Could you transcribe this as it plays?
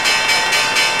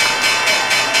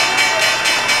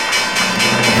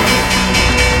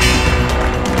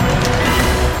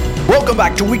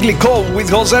back to Weekly Call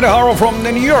with Jose De Haro from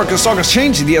the New York Stock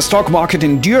Exchange. The stock market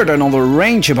endured another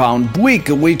range-bound week,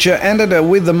 which ended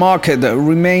with the market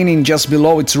remaining just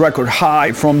below its record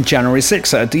high from January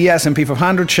 6. The S&P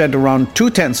 500 shed around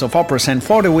 0.2%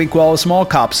 for the week, while small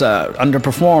caps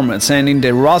underperformed, sending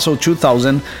the Russell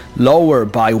 2000 lower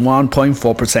by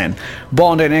 1.4%.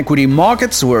 Bond and equity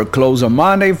markets were closed on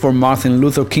Monday for Martin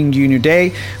Luther King Jr.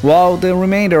 Day, while the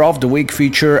remainder of the week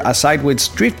featured a sideways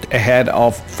drift ahead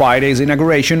of Friday's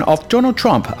inauguration of Donald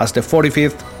Trump as the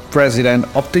 45th President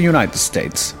of the United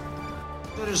States.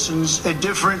 Citizens, a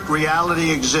different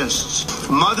reality exists.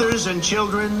 Mothers and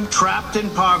children trapped in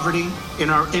poverty in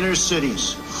our inner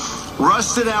cities.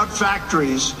 Rusted out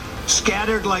factories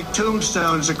scattered like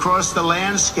tombstones across the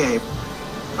landscape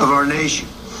of our nation.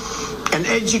 An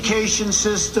education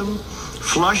system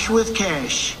flush with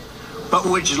cash, but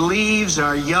which leaves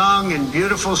our young and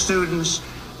beautiful students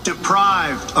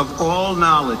deprived of all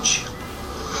knowledge.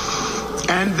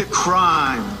 And the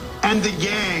crime, and the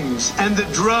gangs, and the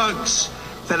drugs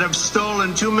that have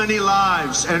stolen too many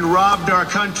lives and robbed our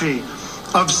country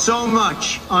of so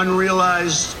much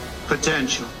unrealized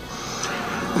potential.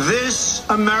 This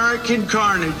American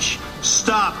carnage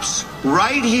stops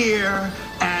right here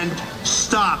and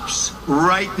stops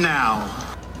right now.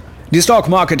 The stock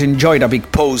market enjoyed a big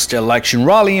post-election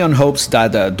rally on hopes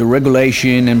that the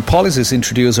regulation and policies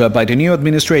introduced by the new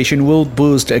administration will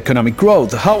boost economic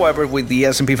growth. However, with the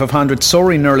S&P 500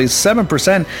 soaring nearly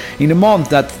 7% in the month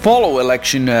that followed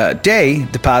election day,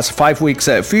 the past 5 weeks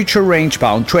feature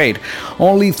range-bound trade.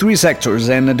 Only 3 sectors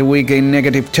ended the week in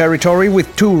negative territory,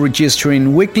 with 2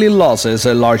 registering weekly losses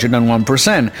larger than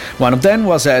 1%. One of them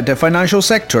was the financial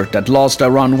sector that lost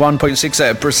around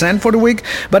 1.6% for the week,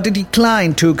 but the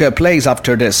decline took place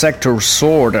after the sector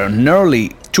soared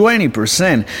nearly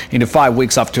 20% in the 5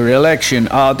 weeks after the election.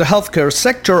 The healthcare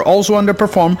sector also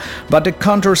underperformed, but the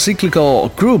counter-cyclical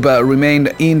group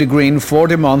remained in the green for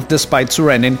the month despite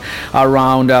surrendering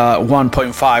around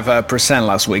 1.5%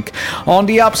 last week. On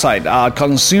the upside,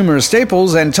 consumer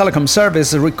staples and telecom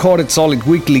services recorded solid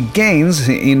weekly gains.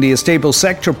 In the staples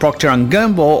sector, Procter &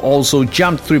 Gamble also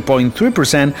jumped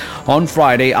 3.3% on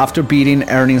Friday after beating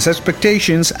earnings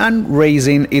expectations and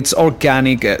raising its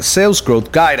organic sales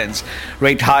growth guidance.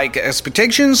 Rate hike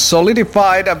expectations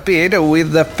solidified a bit,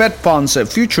 with the Fed funds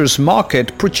futures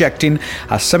market projecting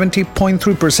a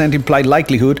 70.3% implied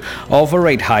likelihood of a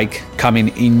rate hike coming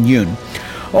in June.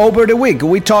 Over the week,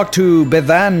 we talked to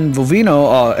Beth-Ann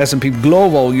Bovino, S&P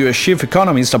Global U.S. chief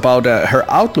economist, about her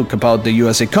outlook about the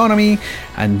U.S. economy,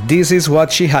 and this is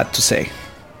what she had to say.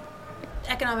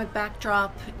 Economic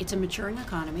backdrop, it's a maturing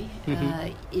economy.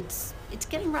 It's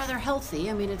getting rather healthy.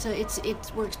 I mean,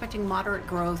 we're expecting moderate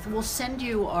growth. We'll send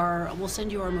you our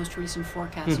most recent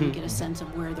forecast so you get a sense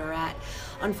of where they're at.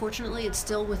 Unfortunately, it's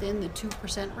still within the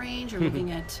 2% range. We're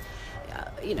looking at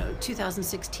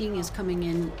 2016 is coming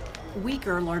in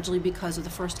weaker, largely because of the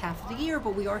first half of the year,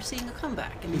 but we are seeing a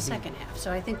comeback in the second half.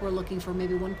 So I think we're looking for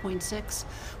maybe 1.6.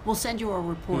 We'll send you our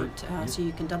report so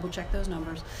you can double check those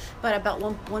numbers. But about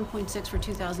 1.6 for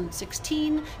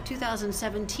 2016.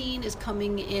 2017 is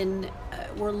coming in,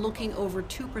 we're looking over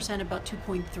 2%, about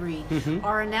 2.3.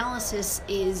 Our analysis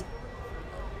is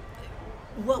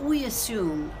what we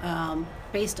assume,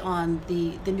 based on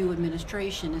the new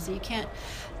administration, is that you can't,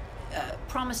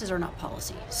 promises are not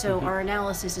policy. So our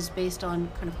analysis is based on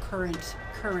kind of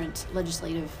current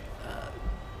legislative,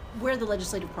 where the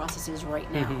legislative process is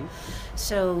right now.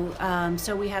 So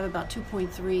we have about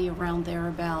 2.3 around there,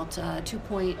 about I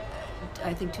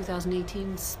think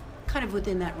 2018's kind of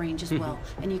within that range as well,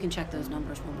 and you can check those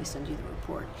numbers when we send you the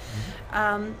report.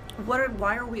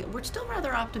 We're still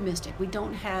rather optimistic. We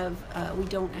don't have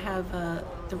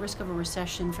the risk of a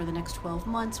recession for the next 12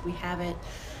 months.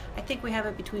 I think we have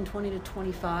it between 20 to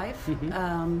 25.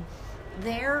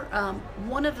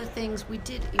 One of the things we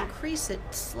did increase it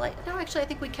slightly. No, actually, I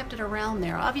think we kept it around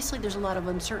there. Obviously, there's a lot of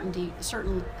uncertainty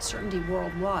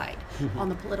worldwide on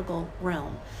the political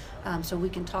realm. So we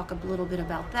can talk a little bit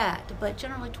about that. But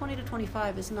generally, 20 to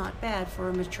 25 is not bad for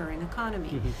a maturing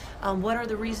economy. What are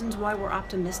the reasons why we're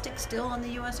optimistic still on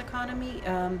the U.S. economy?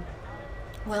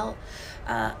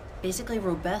 Basically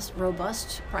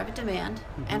robust private demand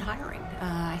and hiring.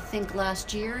 I think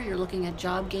last year you're looking at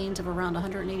job gains of around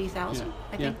 180,000,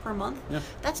 I think, per month.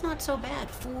 That's not so bad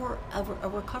for a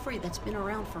recovery that's been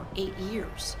around for 8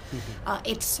 years.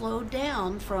 It's slowed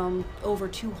down from over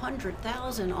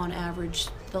 200,000 on average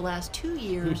the last 2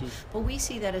 years, but we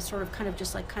see that as sort of kind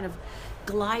of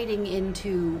gliding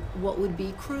into what would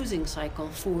be cruising cycle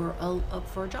for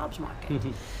a jobs market.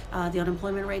 The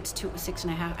unemployment rate's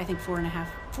 6.5%, I think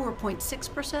 4%.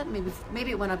 4.6%.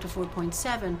 Maybe it went up to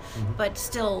 4.7, but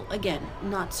still, again,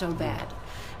 not so bad.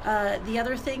 The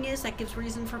other thing is that gives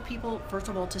reason for people, first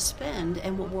of all, to spend,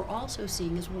 and what we're also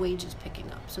seeing is wages picking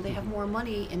up. So they have more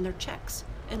money in their checks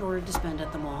in order to spend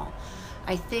at the mall.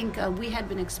 I think we had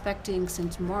been expecting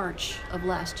since March of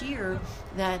last year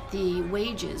that the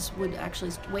wages would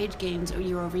actually, wage gains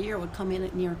year over year would come in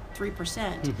at near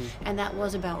 3%, and that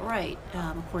was about right,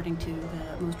 according to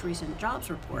the most recent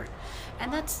jobs report.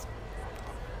 And that's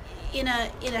in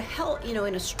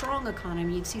a strong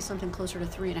economy, you'd see something closer to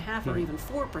 3.5% or even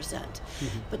 4%.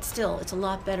 But still, it's a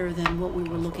lot better than what we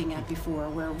were looking at before,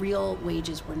 where real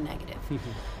wages were negative.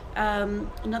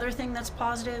 Another thing that's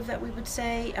positive that we would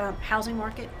say, housing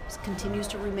market continues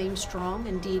to remain strong.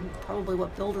 Indeed, probably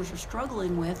what builders are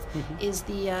struggling with is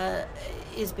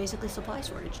basically supply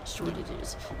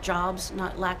shortages, jobs,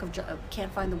 not lack of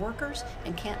can't find the workers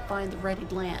and can't find the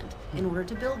readied land in order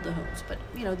to build the homes. But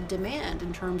the demand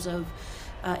in terms of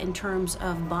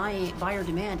buyer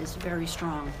demand is very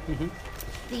strong.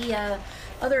 The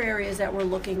other areas that we're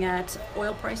looking at,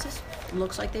 oil prices,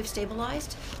 looks like they've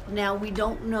stabilized. Now we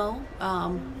don't know.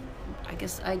 I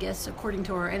guess according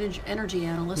to our energy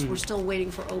analysts, we're still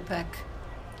waiting for OPEC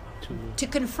to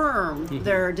confirm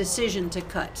their decision to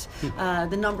cut.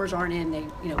 The numbers aren't in. They,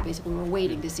 basically we're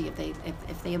waiting to see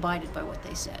if they abided by what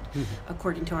they said,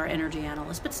 according to our energy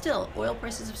analysts. But still, oil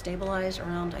prices have stabilized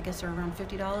around, I guess they're around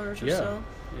 $50 or so.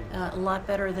 A lot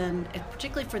better than,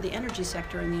 particularly for the energy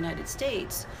sector in the United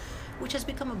States, which has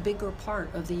become a bigger part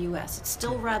of the U.S. It's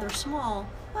still rather small,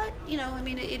 but,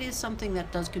 it is something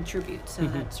that does contribute, so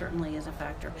that certainly is a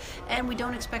factor. And we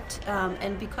don't expect,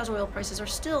 and because oil prices are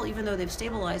still, even though they've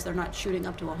stabilized, they're not shooting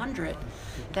up to 100,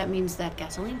 that means that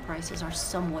gasoline prices are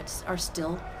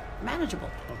still manageable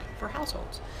for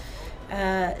households.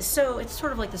 So it's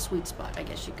sort of like the sweet spot, I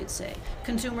guess you could say.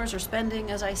 Consumers are spending,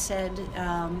 as I said,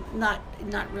 not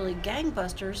really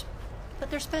gangbusters, but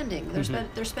they're spending.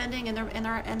 They're spending, and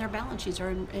their balance sheets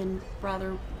are in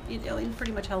rather, in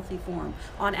pretty much healthy form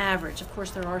on average. Of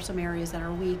course, there are some areas that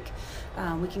are weak.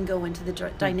 We can go into the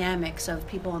dynamics of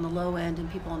people on the low end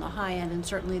and people on the high end, and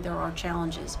certainly there are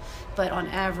challenges. But on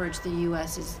average, the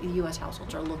U.S.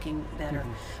 households are looking better.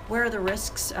 Where are the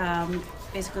risks?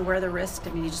 Basically, where are the risks?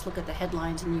 You just look at the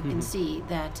headlines and you can see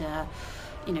that.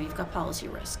 You've got policy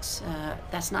risks.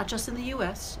 That's not just in the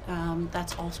U.S.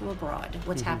 That's also abroad.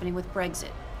 What's happening with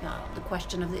Brexit? The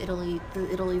question of the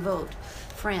Italy vote.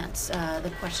 France.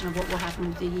 The question of what will happen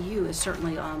with the EU is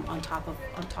certainly on top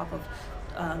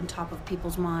of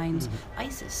people's minds.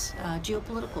 ISIS,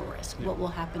 geopolitical risk. What will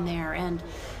happen there? And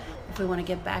if we want to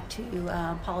get back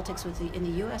to politics in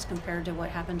the U.S. compared to what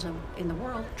happens in the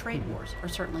world, trade wars are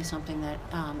certainly something that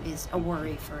is a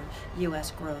worry for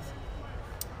U.S. growth.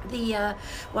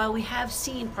 While we have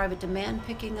seen private demand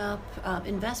picking up,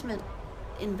 investment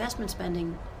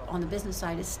spending on the business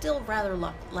side is still rather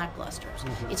lackluster.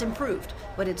 It's improved,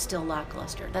 but it's still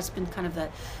lackluster. That's been kind of the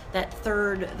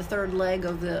third leg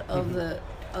of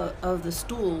the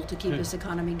stool to keep this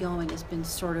economy going. Has been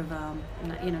sort of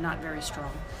not very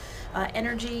strong.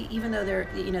 Energy, even though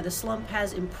the slump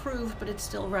has improved, but it's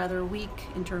still rather weak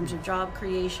in terms of job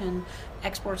creation.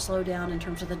 Export slowdown in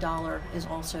terms of the dollar is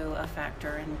also a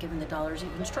factor, and given the dollar is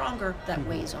even stronger, that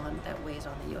weighs on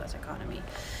the U.S. economy.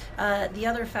 The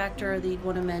other factor that you'd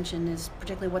want to mention is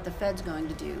particularly what the Fed's going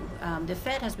to do. The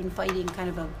Fed has been fighting kind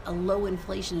of a low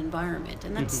inflation environment,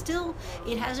 and that's still,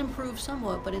 it has improved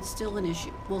somewhat, but it's still an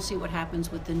issue. We'll see what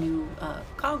happens with the new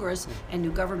Congress and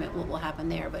new government, what will happen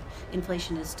there, but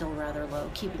inflation is still rather low,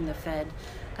 keeping the Fed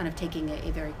kind of taking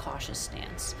a very cautious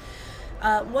stance.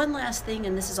 One last thing,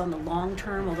 and this is on the long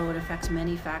term, although it affects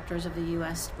many factors of the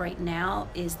U.S. right now,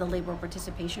 is the labor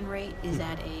participation rate is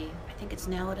I think it's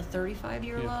now at a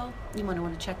 35-year low. You might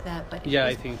want to check that, but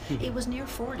I think it was near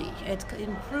 40. It's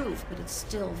improved, but it's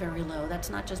still very low.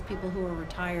 That's not just people who are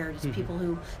retired; it's people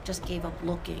who just gave up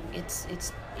looking. It's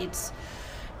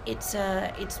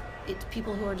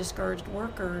people who are discouraged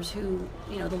workers who,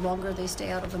 the longer they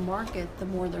stay out of the market, the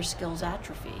more their skills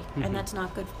atrophy. And that's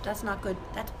not good.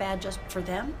 That's bad just for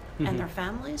them and their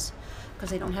families,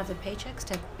 because they don't have the paychecks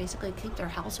to basically keep their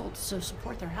households, to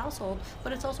support their household,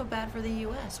 but it's also bad for the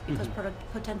U.S. because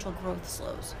potential growth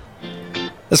slows.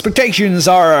 Expectations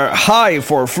are high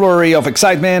for a flurry of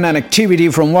excitement and activity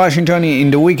from Washington in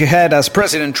the week ahead as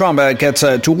President Trump gets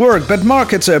to work, but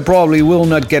markets probably will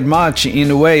not get much in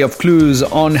the way of clues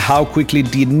on how how quickly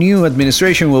the new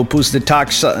administration will push the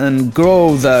tax and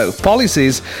growth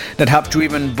policies that have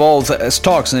driven both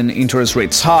stocks and interest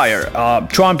rates higher.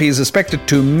 Trump is expected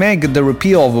to make the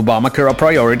repeal of Obamacare a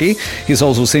priority. He's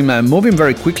also seen moving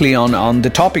very quickly on the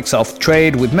topics of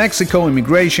trade with Mexico,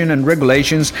 immigration, and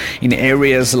regulations in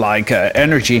areas like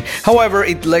energy. However,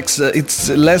 it's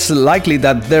less likely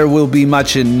that there will be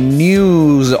much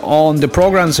news on the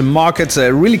programs markets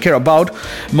really care about,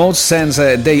 most since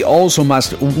they also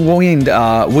must win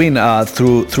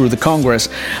through the Congress.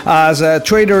 As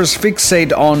traders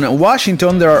fixate on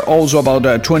Washington, there are also about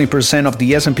 20% of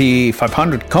the S&P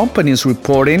 500 companies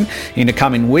reporting in the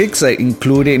coming weeks,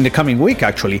 including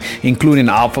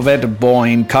Alphabet,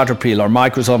 Boeing, Caterpillar,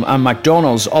 Microsoft, and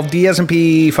McDonald's. Of the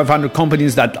S&P 500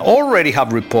 companies that already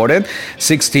have reported,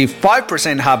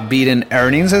 65% have beaten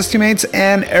earnings estimates,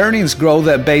 and earnings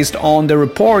growth based on the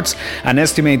reports and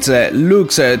estimates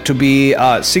looks to be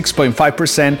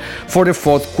 6.5% for the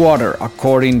fourth quarter,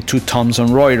 according to Thomson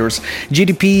Reuters.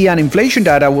 GDP and inflation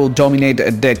data will dominate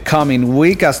the coming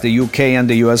week as the UK and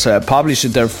the US publish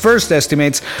their first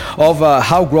estimates of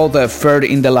how growth fared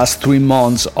in the last 3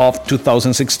 months of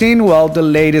 2016, while the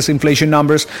latest inflation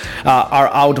numbers are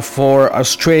out for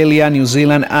Australia, New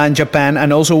Zealand, and Japan,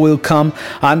 and also will come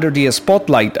under the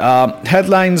spotlight.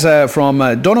 Headlines from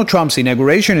Donald Trump's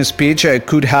inauguration speech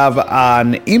could have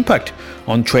an impact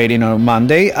on trading on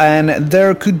Monday, and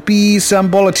there could be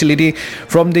some volatility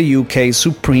from the UK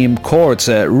Supreme Court's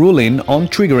ruling on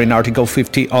triggering Article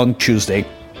 50 on Tuesday.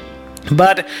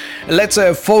 But let's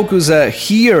focus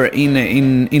here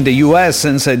in the US,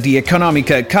 since the economic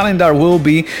calendar will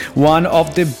be one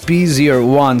of the busier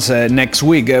ones next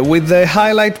week, with the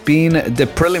highlight being the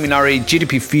preliminary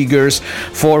GDP figures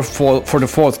for the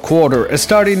fourth quarter.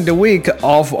 Starting the week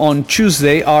off on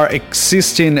Tuesday are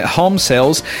existing home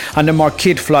sales and the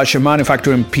market flash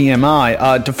manufacturing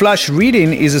PMI. The flash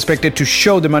reading is expected to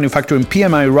show the manufacturing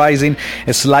PMI rising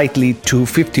slightly to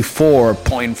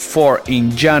 54.4 in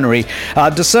January.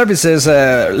 The services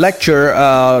lecture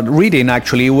reading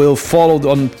actually will follow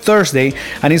on Thursday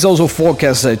and is also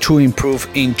forecast to improve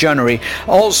in January.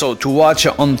 Also to watch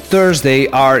on Thursday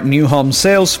are new home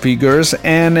sales figures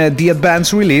and the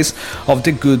advanced release of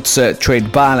the goods trade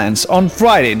balance. On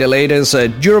Friday, the latest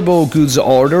durable goods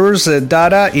orders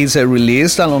data is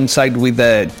released alongside with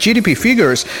the GDP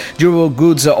figures. Durable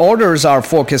goods orders are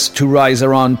forecast to rise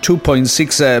around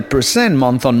 2.6%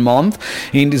 month on month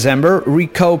in December,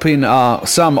 recouping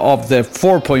some of the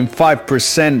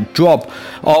 4.5% drop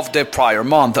of the prior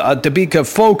month. The big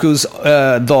focus,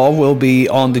 though, will be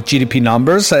on the GDP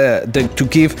numbers to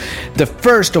give the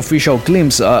first official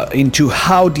glimpse into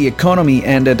how the economy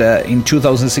ended in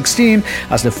 2016,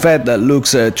 as the Fed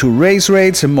looks to raise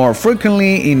rates more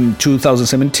frequently in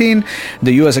 2017.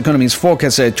 The U.S. economy is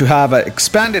forecast to have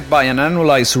expanded by an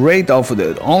annualized rate of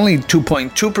only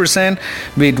 2.2%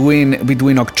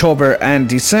 between October and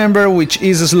December, which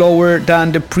is slower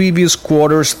than the previous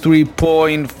quarter's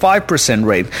 3.5%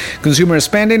 rate. Consumer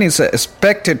spending is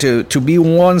expected to be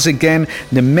once again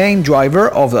the main driver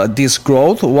of this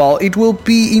growth, while it will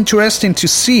be interesting to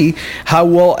see how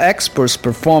well exports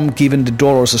perform given the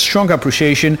dollar's strong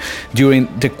appreciation during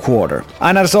the quarter.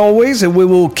 And as always, we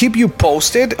will keep you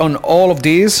posted on all of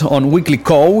this on Weekly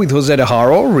Call with Jose de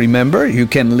Haro. Remember, you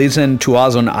can listen to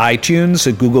us on iTunes,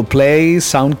 Google Play,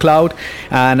 SoundCloud,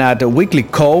 and at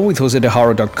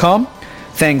weeklycallwithjosedeharo.com.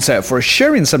 Thanks for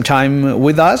sharing some time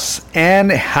with us,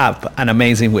 and have an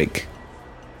amazing week.